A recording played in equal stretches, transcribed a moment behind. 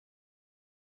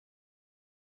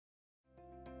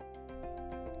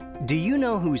Do you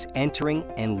know who's entering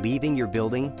and leaving your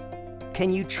building?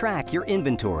 Can you track your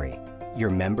inventory,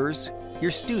 your members, your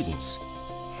students?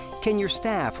 Can your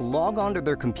staff log onto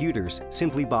their computers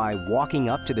simply by walking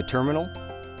up to the terminal?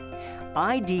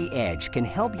 ID Edge can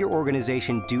help your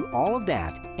organization do all of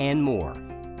that and more.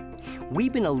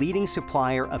 We've been a leading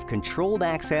supplier of controlled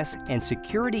access and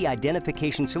security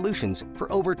identification solutions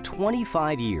for over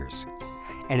 25 years.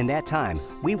 And in that time,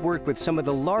 we've worked with some of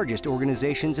the largest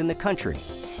organizations in the country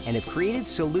and have created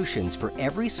solutions for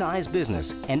every size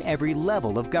business and every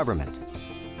level of government.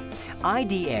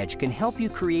 ID Edge can help you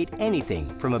create anything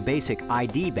from a basic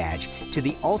ID badge to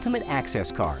the ultimate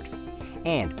access card.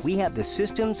 And we have the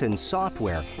systems and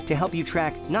software to help you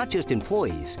track not just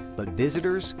employees, but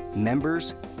visitors,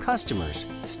 members, customers,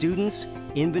 students,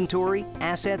 inventory,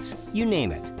 assets, you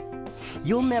name it.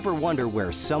 You'll never wonder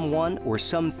where someone or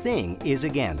something is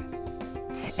again.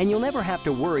 And you'll never have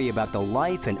to worry about the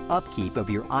life and upkeep of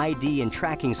your ID and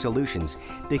tracking solutions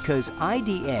because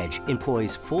ID Edge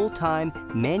employs full-time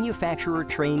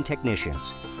manufacturer-trained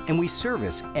technicians, and we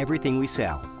service everything we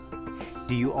sell.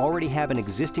 Do you already have an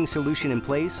existing solution in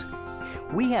place?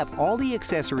 We have all the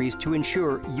accessories to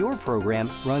ensure your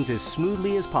program runs as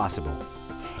smoothly as possible.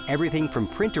 Everything from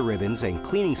printer ribbons and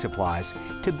cleaning supplies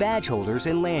to badge holders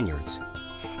and lanyards.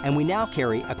 And we now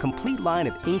carry a complete line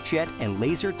of inkjet and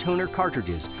laser toner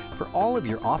cartridges for all of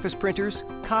your office printers,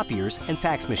 copiers, and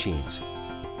fax machines.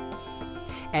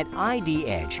 At ID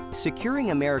Edge,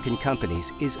 securing American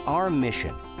companies is our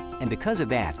mission. And because of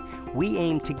that, we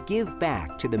aim to give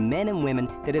back to the men and women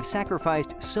that have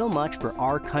sacrificed so much for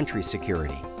our country's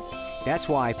security. That's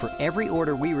why for every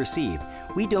order we receive,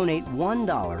 we donate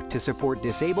 $1 to support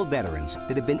disabled veterans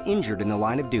that have been injured in the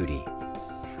line of duty.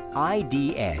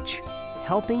 ID Edge,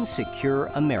 helping secure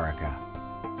America.